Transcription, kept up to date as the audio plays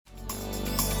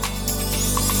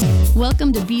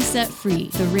Welcome to Be Set Free,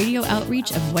 the radio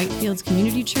outreach of Whitefields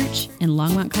Community Church in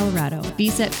Longmont, Colorado. Be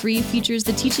Set Free features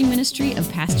the teaching ministry of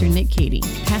Pastor Nick Cady.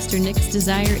 Pastor Nick's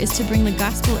desire is to bring the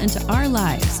gospel into our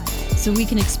lives so we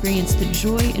can experience the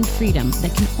joy and freedom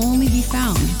that can only be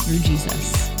found through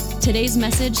Jesus. Today's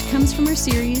message comes from our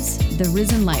series, The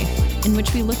Risen Life, in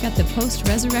which we look at the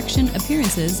post-resurrection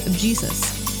appearances of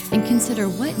Jesus and consider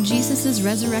what Jesus'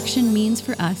 resurrection means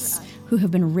for us who have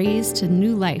been raised to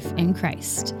new life in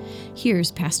Christ.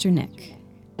 Here's Pastor Nick.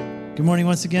 Good morning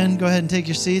once again. Go ahead and take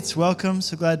your seats. Welcome.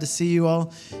 So glad to see you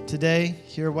all today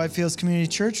here at Whitefields Community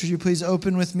Church. Would you please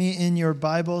open with me in your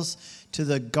Bibles to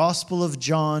the Gospel of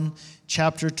John,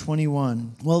 chapter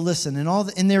 21. Well, listen,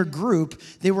 in their group,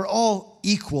 they were all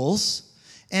equals,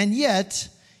 and yet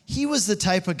he was the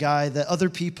type of guy that other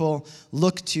people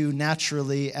look to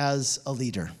naturally as a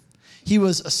leader. He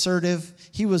was assertive,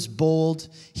 he was bold,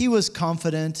 he was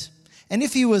confident, and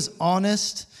if he was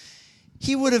honest,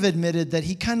 he would have admitted that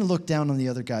he kind of looked down on the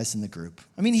other guys in the group.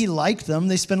 I mean, he liked them,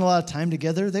 they spent a lot of time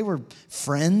together, they were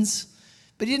friends,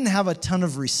 but he didn't have a ton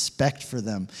of respect for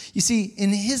them. You see,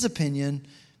 in his opinion,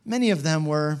 many of them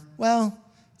were, well,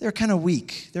 they're kind of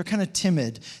weak, they're kind of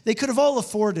timid. They could have all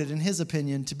afforded, in his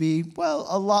opinion, to be, well,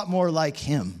 a lot more like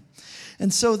him.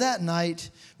 And so that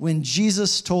night, when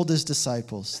Jesus told his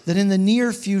disciples that in the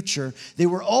near future, they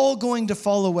were all going to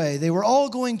fall away, they were all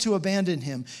going to abandon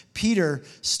him, Peter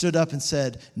stood up and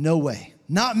said, "No way,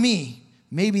 not me.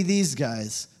 Maybe these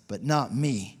guys, but not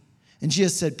me." And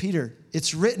Jesus said, "Peter,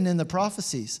 it's written in the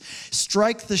prophecies,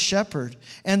 strike the shepherd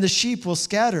and the sheep will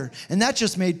scatter." And that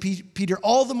just made Peter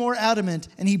all the more adamant,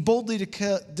 and he boldly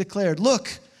declared,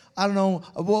 "Look, I don't know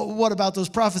what about those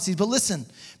prophecies, but listen,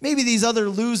 maybe these other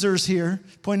losers here,"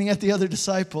 pointing at the other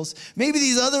disciples, "maybe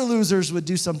these other losers would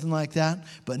do something like that,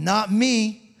 but not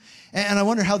me." And I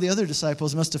wonder how the other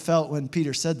disciples must have felt when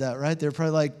Peter said that, right? They're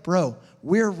probably like, "Bro,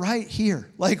 we're right here.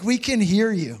 Like, we can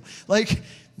hear you. Like,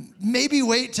 maybe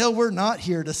wait till we're not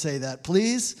here to say that,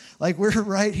 please. Like, we're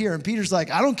right here." And Peter's like,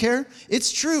 "I don't care.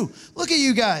 It's true. Look at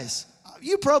you guys.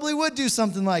 You probably would do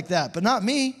something like that, but not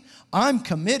me. I'm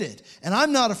committed, and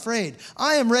I'm not afraid.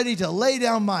 I am ready to lay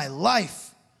down my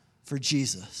life for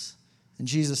Jesus." And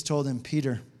Jesus told him,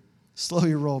 "Peter, slow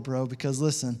your roll, bro, because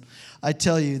listen, I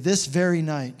tell you, this very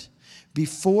night,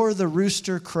 before the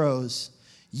rooster crows,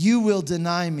 you will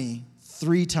deny me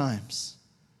 3 times.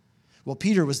 Well,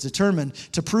 Peter was determined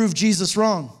to prove Jesus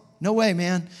wrong. "No way,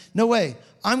 man. No way.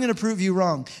 I'm going to prove you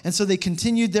wrong." And so they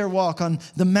continued their walk on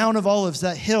the Mount of Olives,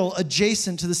 that hill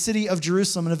adjacent to the city of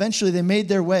Jerusalem. And eventually they made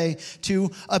their way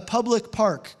to a public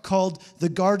park called the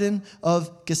Garden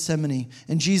of Gethsemane.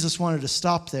 And Jesus wanted to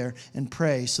stop there and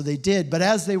pray. So they did. But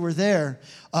as they were there,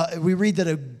 we read that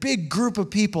a big group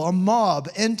of people, a mob,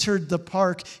 entered the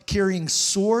park carrying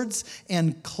swords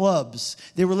and clubs.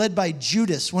 They were led by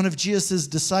Judas, one of Jesus'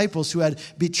 disciples who had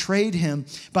betrayed him,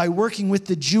 by working with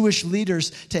the Jewish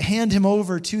leaders to hand him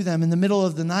over to them in the middle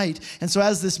of the night. And so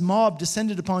as this mob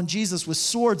descended upon Jesus with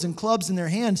swords and clubs in their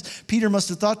hands, Peter must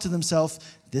have thought to himself,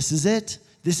 this is it.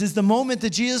 This is the moment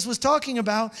that Jesus was talking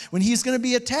about, when he's going to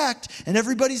be attacked and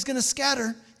everybody's going to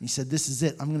scatter. He said, this is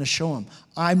it. I'm going to show him.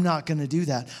 I'm not going to do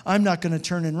that. I'm not going to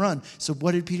turn and run. So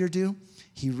what did Peter do?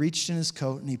 He reached in his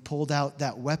coat and he pulled out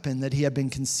that weapon that he had been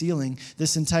concealing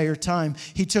this entire time.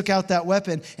 He took out that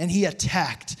weapon and he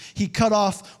attacked. He cut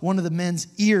off one of the men's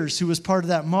ears who was part of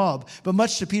that mob. But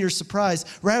much to Peter's surprise,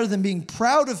 rather than being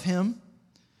proud of him,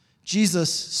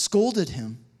 Jesus scolded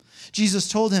him. Jesus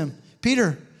told him,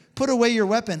 "Peter, put away your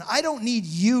weapon. I don't need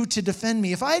you to defend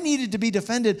me. If I needed to be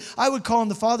defended, I would call on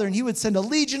the Father and he would send a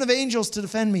legion of angels to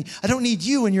defend me. I don't need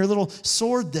you and your little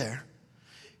sword there."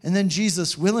 And then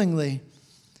Jesus willingly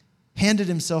handed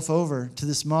himself over to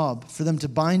this mob for them to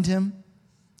bind him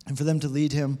and for them to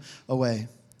lead him away.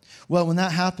 Well, when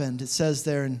that happened, it says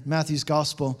there in Matthew's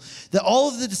gospel that all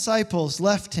of the disciples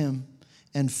left him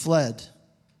and fled.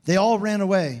 They all ran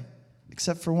away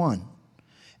except for one,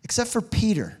 except for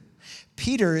Peter.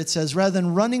 Peter, it says, rather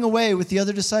than running away with the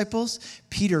other disciples,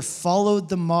 Peter followed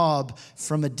the mob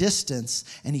from a distance,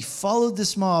 and he followed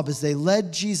this mob as they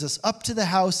led Jesus up to the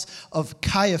house of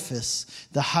Caiaphas,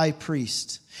 the high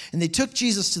priest. And they took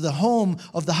Jesus to the home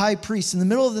of the high priest in the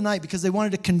middle of the night because they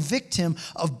wanted to convict him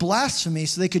of blasphemy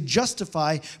so they could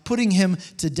justify putting him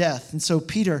to death. And so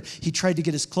Peter, he tried to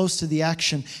get as close to the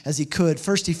action as he could.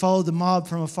 First, he followed the mob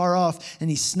from afar off, and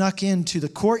he snuck into the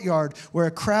courtyard where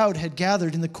a crowd had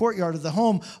gathered in the courtyard of the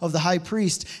home of the high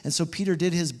priest. And so Peter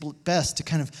did his best to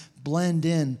kind of blend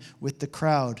in with the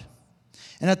crowd.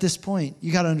 And at this point,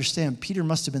 you got to understand, Peter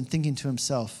must have been thinking to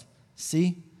himself,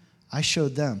 "See, I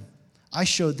showed them. I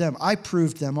showed them. I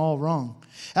proved them all wrong.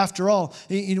 After all,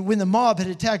 when the mob had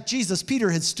attacked Jesus, Peter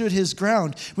had stood his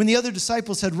ground. When the other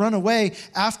disciples had run away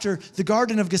after the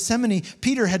Garden of Gethsemane,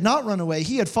 Peter had not run away.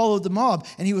 He had followed the mob,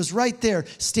 and he was right there,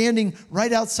 standing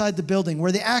right outside the building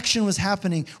where the action was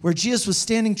happening, where Jesus was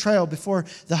standing trial before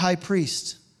the high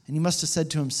priest. And he must have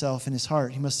said to himself in his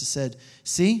heart, he must have said,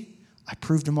 see, I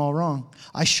proved them all wrong.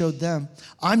 I showed them.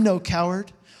 I'm no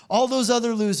coward. All those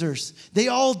other losers, they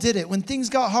all did it. When things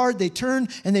got hard, they turned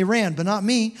and they ran, but not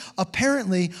me.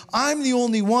 Apparently, I'm the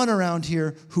only one around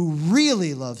here who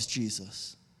really loves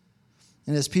Jesus.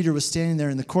 And as Peter was standing there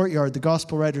in the courtyard, the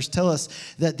gospel writers tell us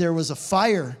that there was a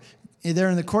fire there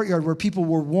in the courtyard where people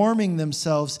were warming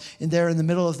themselves in the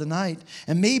middle of the night.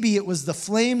 And maybe it was the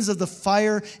flames of the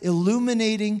fire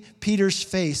illuminating Peter's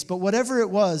face. But whatever it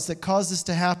was that caused this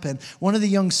to happen, one of the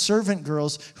young servant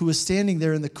girls who was standing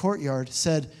there in the courtyard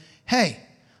said, hey,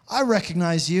 I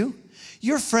recognize you.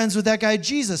 You're friends with that guy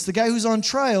Jesus, the guy who's on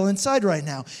trial inside right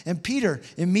now. And Peter,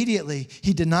 immediately,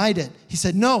 he denied it. He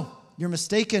said, no, you're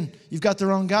mistaken. You've got the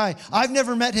wrong guy. I've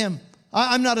never met him.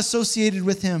 I'm not associated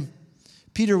with him.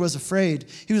 Peter was afraid.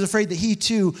 He was afraid that he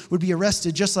too would be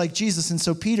arrested just like Jesus. And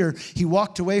so Peter, he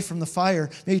walked away from the fire,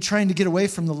 maybe trying to get away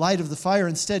from the light of the fire.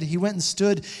 Instead, he went and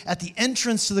stood at the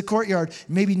entrance to the courtyard,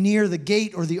 maybe near the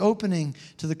gate or the opening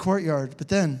to the courtyard. But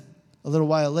then, a little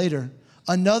while later,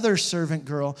 another servant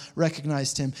girl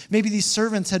recognized him. Maybe these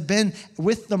servants had been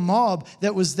with the mob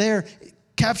that was there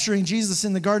capturing Jesus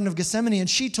in the Garden of Gethsemane, and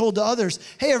she told to others,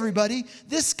 hey, everybody,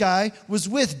 this guy was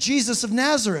with Jesus of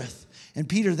Nazareth. And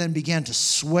Peter then began to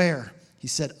swear. He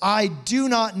said, I do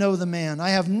not know the man.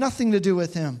 I have nothing to do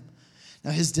with him.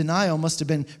 Now, his denial must have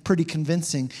been pretty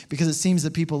convincing because it seems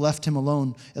that people left him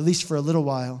alone, at least for a little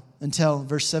while, until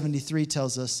verse 73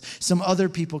 tells us some other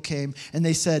people came and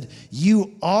they said,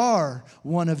 you are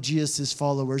one of Jesus'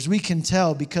 followers. We can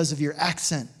tell because of your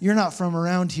accent. You're not from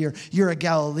around here. You're a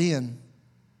Galilean.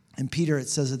 And Peter, it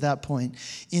says at that point,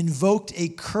 invoked a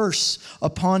curse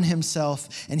upon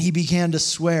himself, and he began to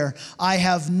swear, I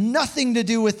have nothing to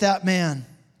do with that man.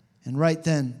 And right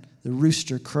then, the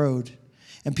rooster crowed.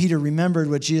 And Peter remembered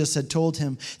what Jesus had told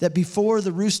him, that before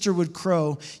the rooster would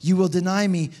crow, you will deny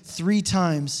me 3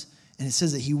 times. And it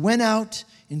says that he went out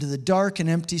into the dark and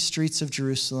empty streets of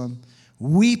Jerusalem,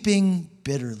 weeping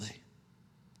bitterly.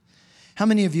 How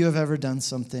many of you have ever done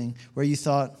something where you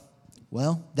thought,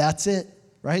 well, that's it?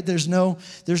 Right? There's no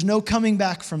coming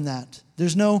back from that.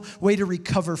 There's no way to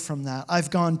recover from that. I've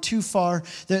gone too far.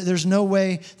 There's no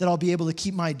way that I'll be able to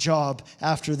keep my job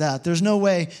after that. There's no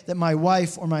way that my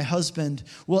wife or my husband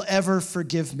will ever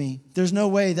forgive me. There's no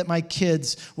way that my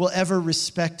kids will ever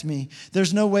respect me.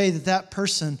 There's no way that that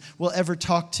person will ever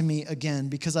talk to me again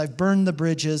because I've burned the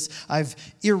bridges. I've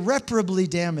irreparably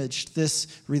damaged this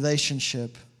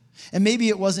relationship. And maybe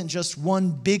it wasn't just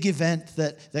one big event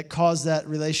that caused that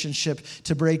relationship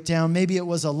to break down. Maybe it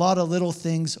was a lot of little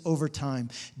things over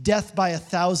time. Death by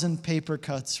 1,000 paper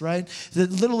cuts, right? The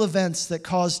little events that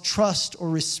cause trust or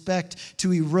respect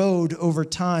to erode over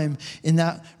time in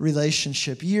that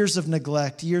relationship. Years of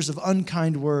neglect, years of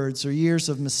unkind words, or years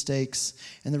of mistakes.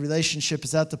 And the relationship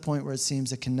is at the point where it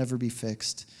seems it can never be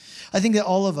fixed. I think that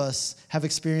all of us have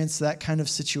experienced that kind of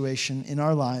situation in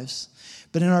our lives.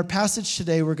 But in our passage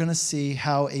today, we're going to see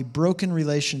how a broken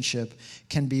relationship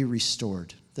can be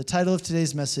restored. The title of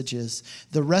today's message is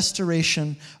The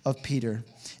Restoration of Peter.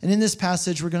 And in this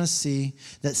passage, we're going to see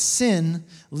that sin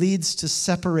leads to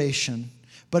separation.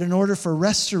 But in order for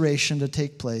restoration to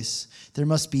take place, there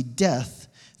must be death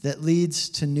that leads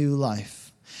to new life.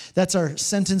 That's our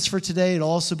sentence for today. It'll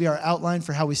also be our outline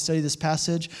for how we study this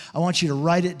passage. I want you to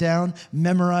write it down,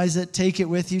 memorize it, take it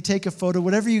with you, take a photo,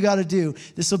 whatever you got to do.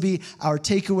 This will be our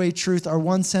takeaway truth, our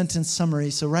one-sentence summary.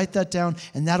 So write that down,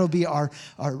 and that'll be our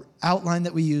outline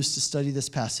that we use to study this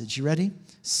passage. You ready?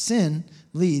 Sin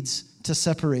leads to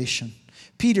separation.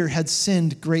 Peter had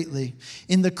sinned greatly.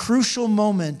 In the crucial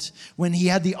moment when he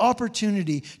had the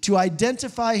opportunity to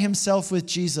identify himself with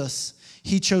Jesus,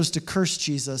 he chose to curse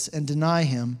Jesus and deny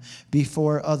him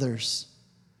before others.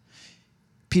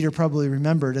 Peter probably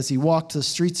remembered as he walked the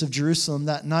streets of Jerusalem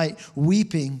that night,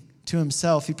 weeping to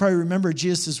himself. He probably remembered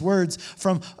Jesus' words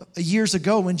from years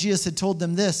ago when Jesus had told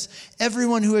them this,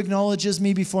 everyone who acknowledges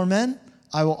me before men,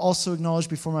 I will also acknowledge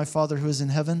before my Father who is in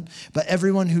heaven. But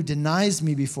everyone who denies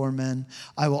me before men,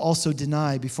 I will also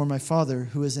deny before my Father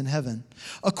who is in heaven.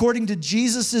 According to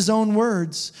Jesus' own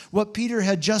words, what Peter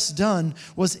had just done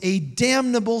was a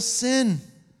damnable sin.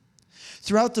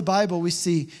 Throughout the Bible, we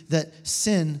see that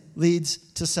sin leads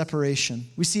to separation.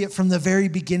 We see it from the very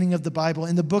beginning of the Bible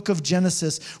in the book of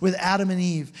Genesis with Adam and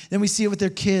Eve. Then we see it with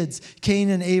their kids, Cain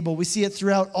and Abel. We see it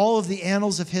throughout all of the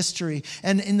annals of history.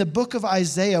 And in the book of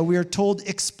Isaiah, we are told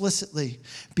explicitly,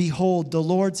 "Behold, the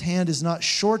Lord's hand is not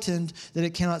shortened that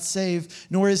it cannot save,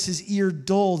 nor is his ear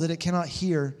dull that it cannot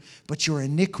hear. But your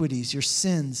iniquities, your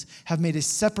sins, have made a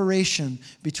separation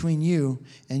between you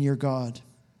and your God."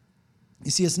 You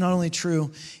see, it's not only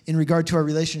true in regard to our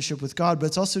relationship with God, but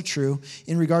it's also true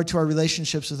in regard to our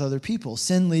relationships with other people.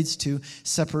 Sin leads to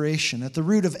separation. At the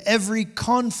root of every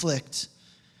conflict,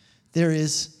 there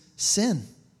is sin.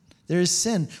 There is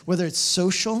sin, whether it's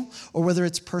social or whether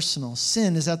it's personal.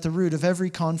 Sin is at the root of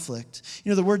every conflict. You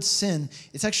know, the word sin,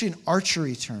 it's actually an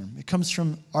archery term. It comes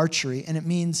from archery, and it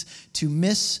means to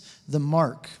miss the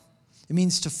mark. It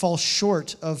means to fall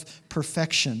short of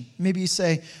perfection. Maybe you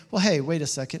say, well, hey, wait a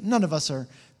second. None of us are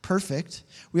perfect.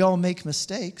 We all make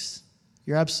mistakes.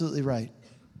 You're absolutely right.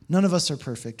 None of us are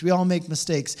perfect. We all make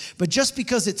mistakes. But just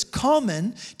because it's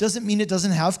common doesn't mean it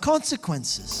doesn't have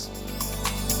consequences.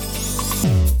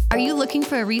 Are you looking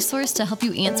for a resource to help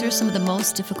you answer some of the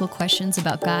most difficult questions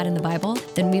about God in the Bible?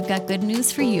 Then we've got good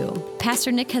news for you. Pastor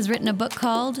Nick has written a book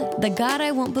called The God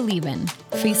I Won't Believe In,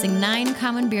 Facing 9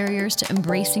 Common Barriers to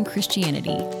Embracing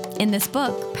Christianity. In this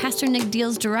book, Pastor Nick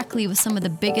deals directly with some of the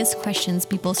biggest questions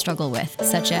people struggle with,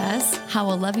 such as how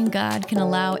a loving God can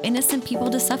allow innocent people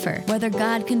to suffer, whether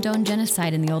God condoned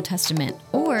genocide in the Old Testament,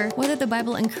 or whether the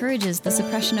Bible encourages the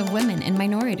suppression of women and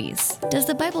minorities. Does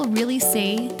the Bible really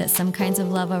say that some kinds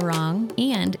of love are wrong?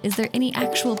 And is there any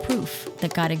actual proof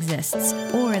that God exists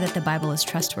or that the Bible is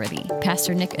trustworthy?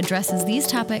 Pastor Nick addresses these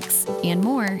topics and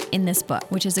more in this book,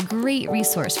 which is a great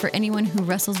resource for anyone who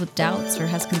wrestles with doubts or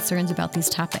has concerns about these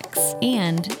topics.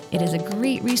 And it is a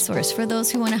great resource for those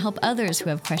who want to help others who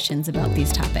have questions about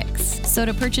these topics. So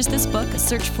to purchase this book,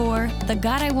 search for The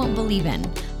God I Won't Believe In,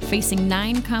 Facing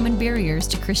 9 Common Barriers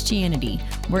to Christianity,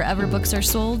 wherever books are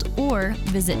sold, or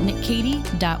visit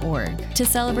nickcady.org. To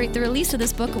celebrate the release of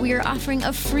this book, we are offering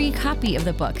a free copy of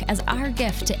the book as our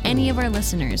gift to any of our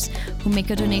listeners who make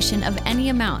a donation of any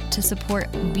amount to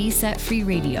support Be Set Free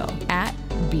Radio at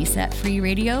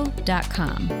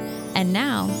besetfreeradio.com. And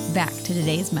now, back to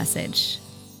today's message.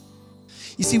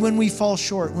 You see, when we fall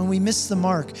short, when we miss the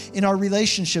mark in our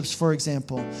relationships, for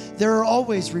example, there are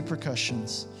always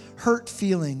repercussions. Hurt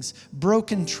feelings,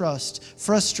 broken trust,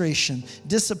 frustration,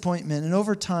 disappointment, and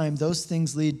over time, those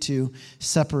things lead to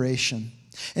separation.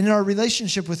 And in our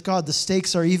relationship with God, the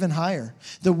stakes are even higher.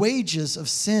 The wages of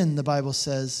sin, the Bible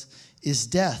says, is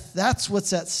death. That's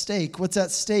what's at stake. What's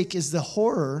at stake is the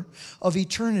horror of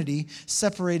eternity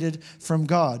separated from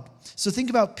God. So think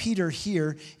about Peter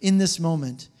here in this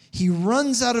moment. He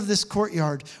runs out of this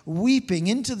courtyard, weeping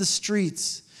into the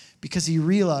streets because he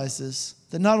realizes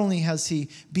that not only has he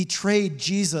betrayed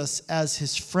Jesus as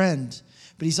his friend,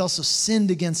 but he's also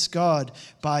sinned against God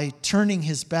by turning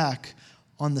his back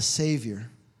on the Savior.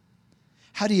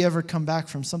 How do you ever come back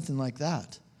from something like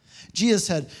that? Jesus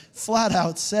had flat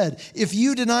out said, if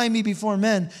you deny me before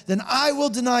men, then I will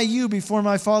deny you before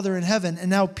my Father in heaven. And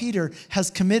now Peter has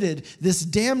committed this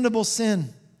damnable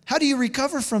sin. How do you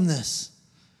recover from this?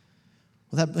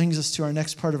 Well, that brings us to our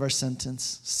next part of our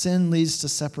sentence. Sin leads to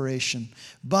separation.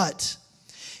 But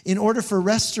in order for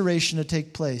restoration to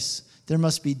take place, there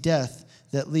must be death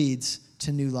that leads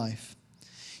to new life.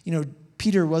 You know,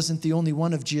 Peter wasn't the only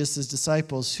one of Jesus'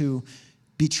 disciples who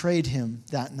betrayed him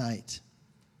that night.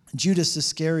 Judas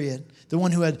Iscariot, the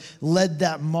one who had led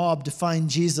that mob to find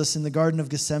Jesus in the Garden of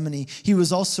Gethsemane, he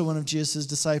was also one of Jesus'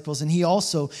 disciples, and he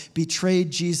also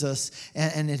betrayed Jesus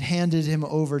and had handed him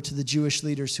over to the Jewish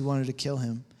leaders who wanted to kill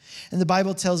him. And the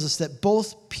Bible tells us that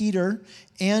both Peter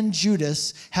and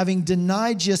Judas, having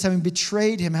denied Jesus, having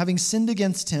betrayed him, having sinned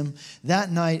against him,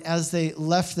 that night as they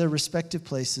left their respective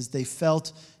places, they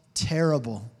felt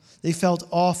terrible. They felt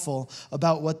awful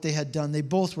about what they had done. They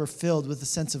both were filled with a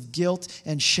sense of guilt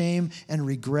and shame and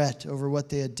regret over what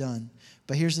they had done.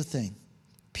 But here's the thing.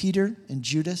 Peter and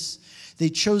Judas, they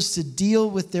chose to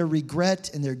deal with their regret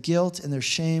and their guilt and their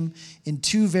shame in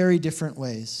 2 very different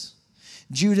ways.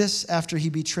 Judas, after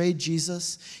he betrayed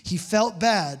Jesus, he felt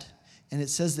bad, and it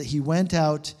says that he went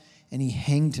out and he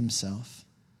hanged himself.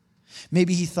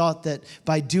 Maybe he thought that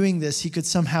by doing this, he could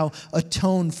somehow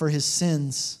atone for his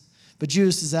sins. But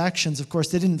Judas' actions, of course,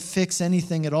 they didn't fix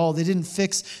anything at all. They didn't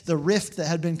fix the rift that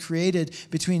had been created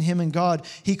between him and God.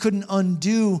 He couldn't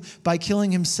undo by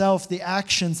killing himself the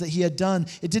actions that he had done.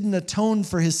 It didn't atone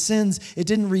for his sins. It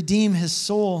didn't redeem his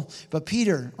soul. But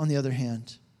Peter, on the other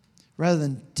hand, rather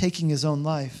than taking his own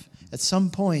life, at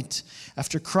some point,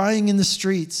 after crying in the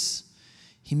streets,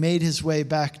 he made his way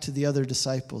back to the other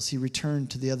disciples. He returned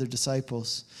to the other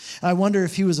disciples. And I wonder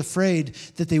if he was afraid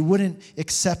that they wouldn't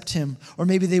accept him, or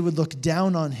maybe they would look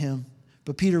down on him.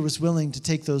 But Peter was willing to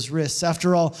take those risks.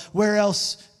 After all, where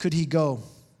else could he go?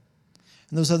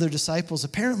 And those other disciples,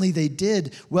 apparently they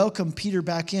did welcome Peter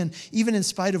back in, even in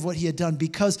spite of what he had done,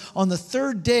 because on the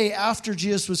third day after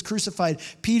Jesus was crucified,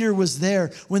 Peter was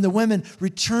there when the women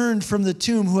returned from the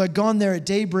tomb who had gone there at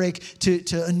daybreak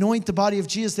to anoint the body of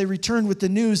Jesus. They returned with the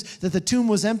news that the tomb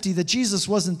was empty, that Jesus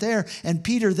wasn't there. And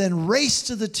Peter then raced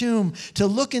to the tomb to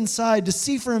look inside, to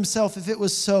see for himself if it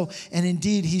was so. And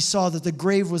indeed, he saw that the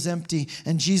grave was empty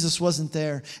and Jesus wasn't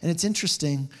there. And it's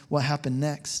interesting what happened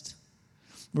next.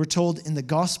 We're told in the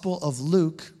Gospel of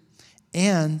Luke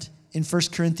and in 1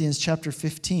 Corinthians chapter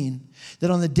 15 that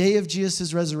on the day of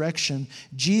Jesus' resurrection,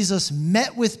 Jesus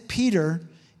met with Peter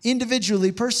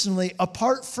individually, personally,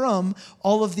 apart from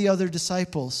all of the other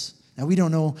disciples. Now, we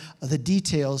don't know the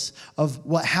details of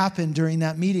what happened during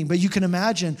that meeting, but you can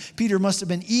imagine Peter must have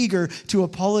been eager to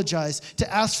apologize,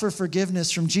 to ask for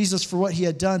forgiveness from Jesus for what he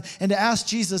had done, and to ask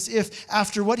Jesus if,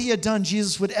 after what he had done,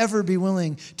 Jesus would ever be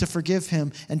willing to forgive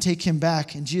him and take him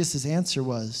back. And Jesus' answer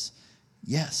was,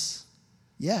 yes,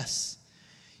 yes.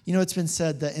 You know, it's been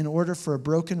said that in order for a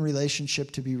broken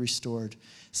relationship to be restored,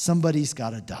 somebody's got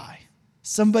to die.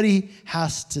 Somebody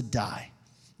has to die.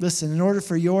 Listen, in order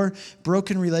for your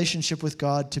broken relationship with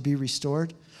God to be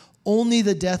restored, only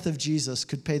the death of Jesus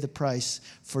could pay the price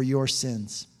for your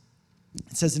sins.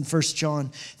 It says in 1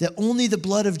 John that only the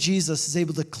blood of Jesus is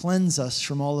able to cleanse us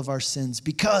from all of our sins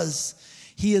because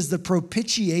he is the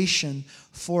propitiation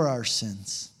for our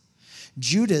sins.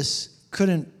 Judas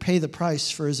couldn't pay the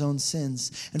price for his own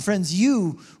sins. And friends,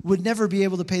 you would never be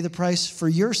able to pay the price for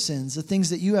your sins, the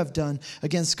things that you have done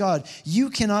against God. You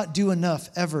cannot do enough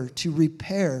ever to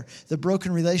repair the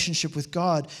broken relationship with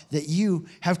God that you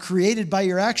have created by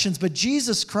your actions. But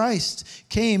Jesus Christ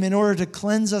came in order to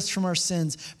cleanse us from our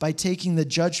sins by taking the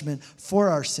judgment for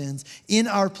our sins in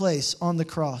our place on the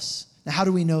cross. Now, how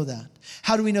do we know that?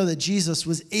 How do we know that Jesus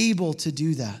was able to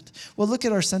do that? Well, look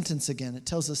at our sentence again. It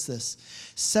tells us this.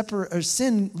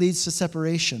 Sin leads to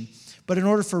separation, but in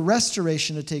order for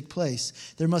restoration to take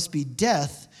place, there must be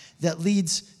death that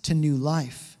leads to new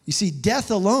life. You see, death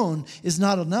alone is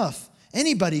not enough.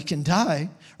 Anybody can die,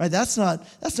 right? That's not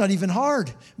even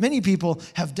hard. Many people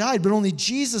have died, but only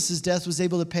Jesus' death was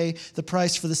able to pay the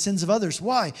price for the sins of others.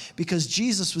 Why? Because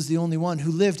Jesus was the only one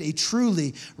who lived a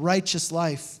truly righteous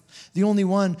life, the only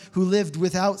one who lived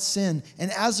without sin.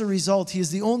 And as a result, he is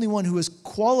the only one who is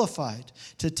qualified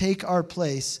to take our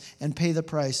place and pay the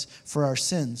price for our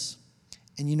sins.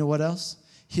 And you know what else?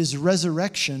 His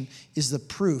resurrection is the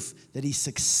proof that he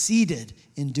succeeded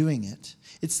in doing it.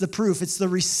 It's the proof, it's the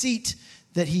receipt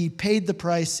that he paid the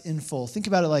price in full. Think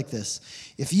about it like this.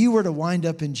 If you were to wind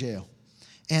up in jail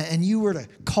and you were to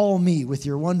call me with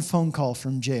your one phone call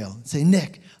from jail and say,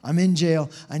 Nick, I'm in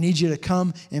jail. I need you to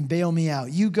come and bail me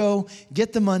out. You go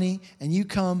get the money and you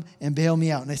come and bail me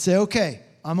out. And I say, okay,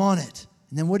 I'm on it.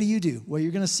 And then what do? Well,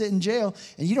 you're going to sit in jail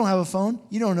and you don't have a phone.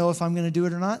 You don't know if I'm going to do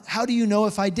it or not. How do you know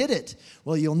if I did it?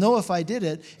 Well, you'll know if I did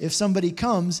it if somebody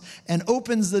comes and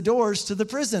opens the doors to the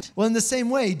prison. Well, in the same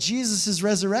way, Jesus'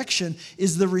 resurrection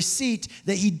is the receipt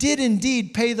that he did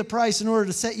indeed pay the price in order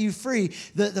to set you free.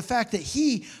 The fact that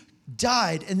he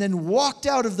died and then walked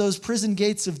out of those prison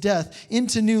gates of death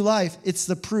into new life, it's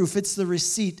the proof, it's the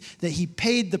receipt that he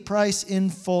paid the price in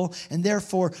full. And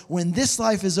therefore, when this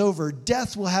life is over,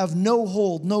 death will have no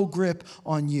hold, no grip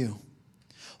on you.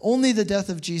 Only the death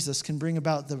of Jesus can bring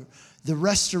about the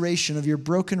restoration of your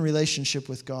broken relationship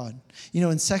with God. You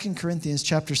know, in 2 Corinthians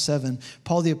chapter 7,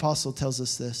 Paul the Apostle tells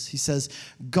us this. He says,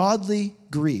 godly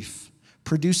grief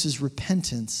produces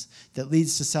repentance that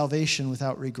leads to salvation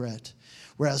without regret,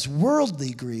 whereas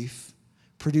worldly grief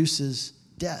produces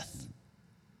death.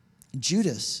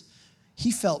 Judas,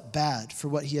 he felt bad for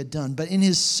what he had done, but in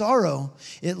his sorrow,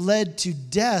 it led to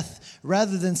death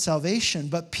rather than salvation.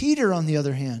 But Peter, on the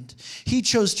other hand, he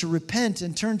chose to repent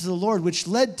and turn to the Lord, which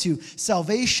led to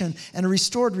salvation and a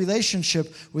restored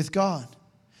relationship with God.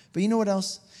 But you know what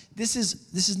else? This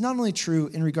is not only true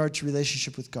in regard to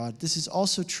relationship with God, this is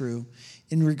also true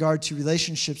in regard to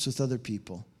relationships with other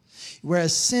people.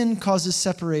 Whereas sin causes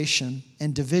separation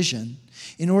and division,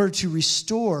 in order to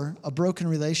restore a broken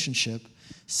relationship,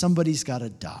 somebody's got to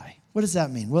die. What does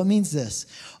that mean? Well, it means this.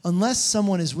 Unless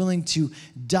someone is willing to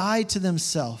die to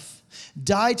themselves,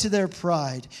 die to their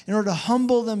pride, in order to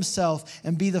humble themselves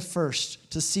and be the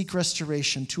first to seek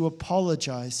restoration, to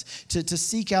apologize, to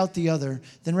seek out the other,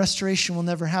 then restoration will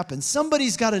never happen.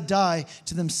 Somebody's got to die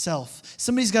to themselves.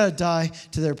 Somebody's got to die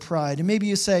to their pride. And maybe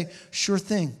you say, sure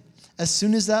thing. as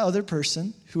soon as that other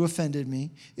person who offended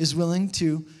me is willing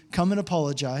to come and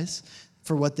apologize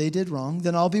for what they did wrong,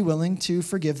 then I'll be willing to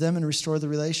forgive them and restore the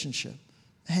relationship.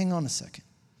 Hang on a second.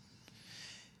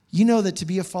 You know that to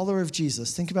be a follower of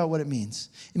Jesus, think about what it means.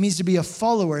 It means to be a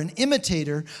follower, an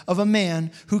imitator of a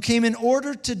man who came in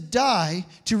order to die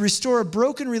to restore a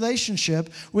broken relationship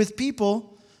with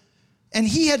people, and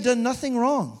he had done nothing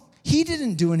wrong. He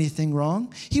didn't do anything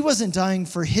wrong. He wasn't dying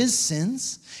for his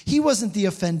sins. He wasn't the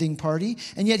offending party,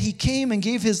 and yet he came and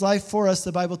gave his life for us,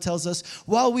 the Bible tells us,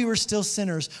 while we were still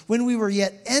sinners. When we were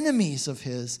yet enemies of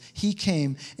his, he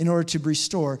came in order to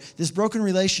restore this broken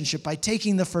relationship by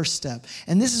taking the first step.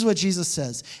 And this is what Jesus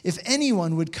says: if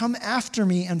anyone would come after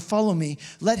me and follow me,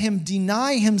 let him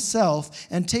deny himself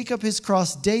and take up his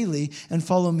cross daily and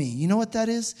follow me. You know what that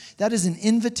is? That is an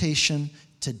invitation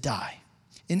to die.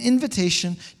 An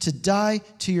invitation to die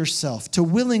to yourself, to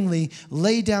willingly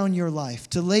lay down your life,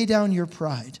 to lay down your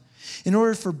pride. In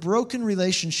order for broken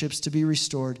relationships to be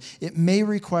restored, it may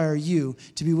require you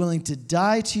to be willing to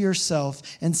die to yourself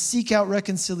and seek out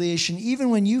reconciliation, even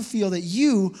when you feel that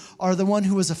you are the one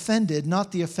who was offended,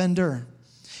 not the offender.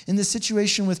 In the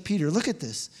situation with Peter, look at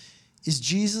this. Is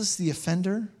Jesus the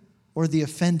offender or the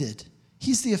offended?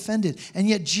 He's the offended. And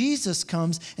yet Jesus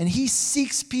comes and he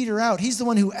seeks Peter out. He's the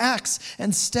one who acts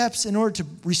and steps in order to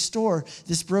restore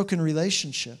this broken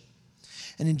relationship.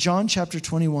 And in John chapter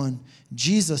 21,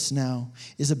 Jesus now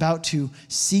is about to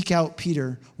seek out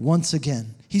Peter once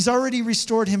again. He's already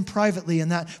restored him privately in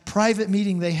that private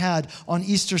meeting they had on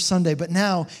Easter Sunday. But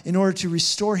now, in order to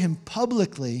restore him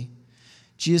publicly,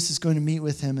 Jesus is going to meet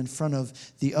with him in front of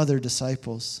the other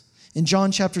disciples. In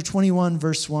John chapter 21,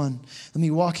 verse 1, let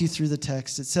me walk you through the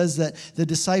text. It says that the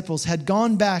disciples had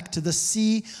gone back to the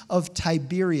Sea of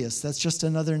Tiberias. That's just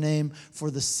another name for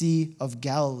the Sea of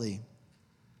Galilee.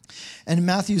 And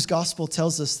Matthew's gospel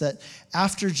tells us that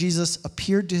after Jesus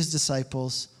appeared to his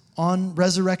disciples on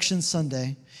Resurrection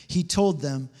Sunday, he told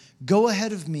them, "Go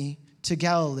ahead of me to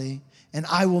Galilee, and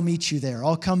I will meet you there.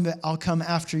 I'll come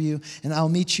after you, and I'll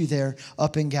meet you there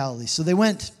up in Galilee." So they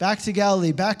went back to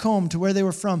Galilee, back home to where they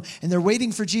were from, and they're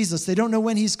waiting for Jesus. They don't know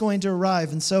when he's going to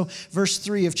arrive. And so verse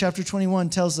 3 of chapter 21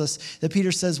 tells us that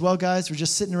Peter says, "Well, guys, we're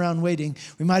just sitting around waiting.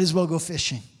 We might as well go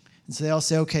fishing." And so they all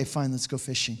say, "Okay, fine, let's go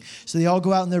fishing." So they all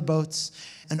go out in their boats,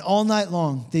 and all night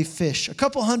long they fish. A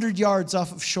couple 100 yards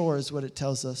off of shore is what it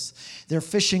tells us. They're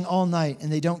fishing all night, and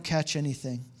they don't catch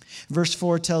anything. Verse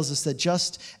 4 tells us that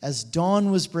just as dawn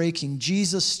was breaking,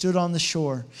 Jesus stood on the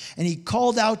shore and he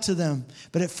called out to them.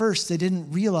 But at first they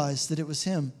didn't realize that it was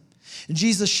him. And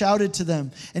Jesus shouted to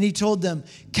them and he told them,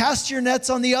 "Cast your nets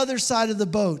on the other side of the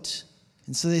boat."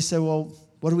 And so they said, "Well,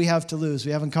 what do we have to lose?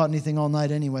 We haven't caught anything all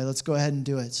night anyway. Let's go ahead and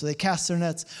do it." So they cast their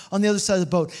nets on the other side of the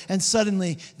boat. And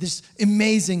suddenly this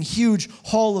amazing, huge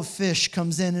haul of fish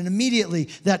comes in. And immediately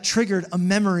that triggered a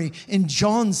memory in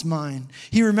John's mind.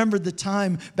 He remembered the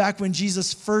time back when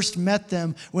Jesus first met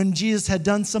them, when Jesus had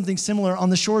done something similar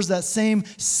on the shores of that same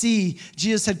sea.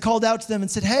 Jesus had called out to them and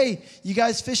said, "Hey, you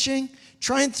guys fishing?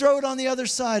 Try and throw it on the other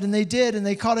side." And they did, and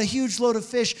they caught a huge load of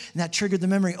fish. And that triggered the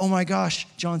memory. "Oh my gosh,"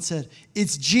 John said,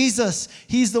 "it's Jesus.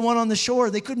 He's the one on the shore."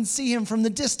 They couldn't see him from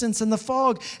the distance and the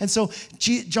fog. And so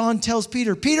John tells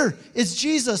Peter, "Peter, it's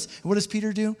Jesus." And what does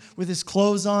Peter do? With his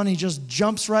clothes on, he just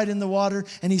jumps right in the water,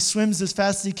 and he swims as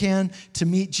fast as he can to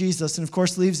meet Jesus. And of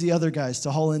course, leaves the other guys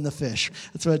to haul in the fish.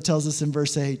 That's what it tells us in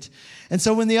verse 8. And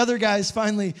so when the other guys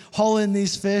finally haul in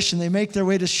these fish and they make their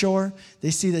way to shore, they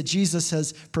see that Jesus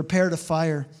has prepared a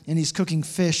fire and he's cooking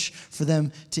fish for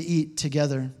them to eat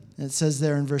together. And it says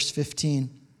there in verse 15,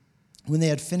 when they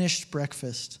had finished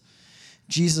breakfast,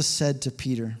 Jesus said to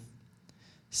Peter,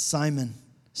 "Simon,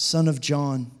 son of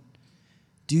John,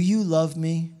 do you love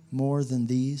me more than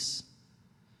these?"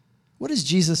 What is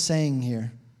Jesus saying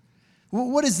here?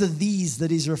 What is the these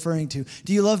that he's referring to?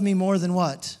 Do you love me more than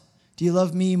what? Do you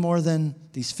love me more than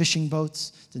these fishing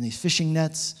boats, than these fishing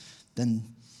nets, than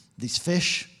these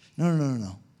fish?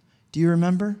 No. Do you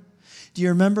remember? Do you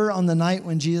remember on the night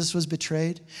when Jesus was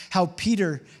betrayed, how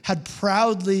Peter had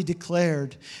proudly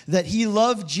declared that he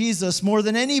loved Jesus more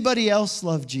than anybody else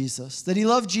loved Jesus, that he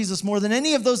loved Jesus more than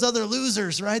any of those other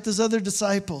losers, right? Those other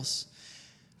disciples.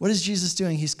 What is Jesus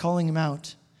doing? He's calling him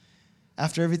out.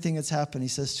 After everything that's happened, he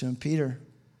says to him, "Peter,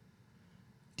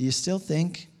 do you still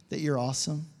think that you're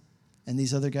awesome and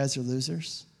these other guys are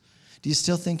losers? Do you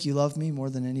still think you love me more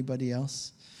than anybody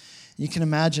else?" You can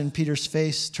imagine Peter's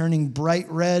face turning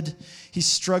bright red. He's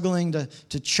struggling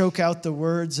to choke out the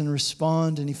words and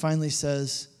respond. And he finally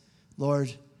says,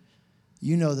 "Lord,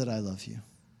 you know that I love you.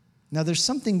 Now, there's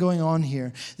something going on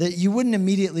here that you wouldn't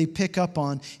immediately pick up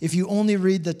on if you only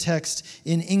read the text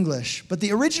in English. But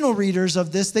the original readers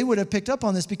of this, they would have picked up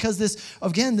on this because this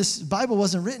Bible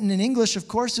wasn't written in English. Of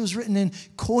course, it was written in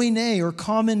Koine, or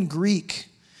Common Greek.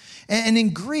 And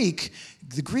in Greek,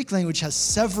 the Greek language has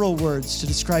several words to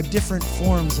describe different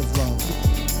forms of love.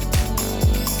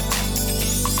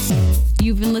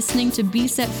 You've been listening to Be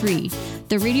Set Free,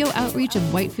 the radio outreach of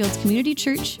Whitefields Community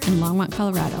Church in Longmont,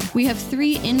 Colorado. We have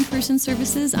 3 in-person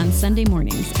services on Sunday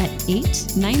mornings at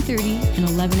 8, 9:30, and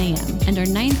 11 a.m. And our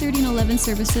 9:30 and 11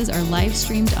 services are live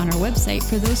streamed on our website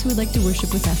for those who would like to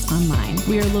worship with us online.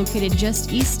 We are located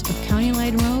just east of County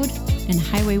Line Road and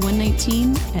Highway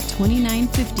 119 at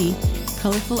 2950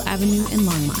 Colorful Avenue in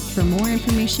Longmont. For more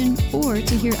information or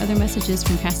to hear other messages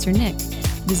from Pastor Nick,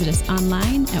 visit us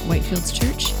online at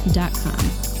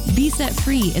whitefieldschurch.com. Be Set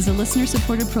Free is a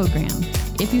listener-supported program.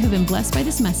 If you have been blessed by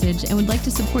this message and would like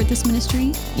to support this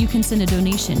ministry, you can send a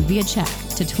donation via check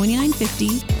to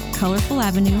 2950 Colorful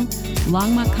Avenue,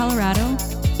 Longmont, Colorado,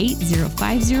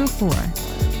 80504,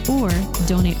 or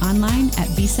donate online at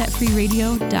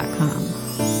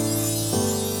besetfreeradio.com.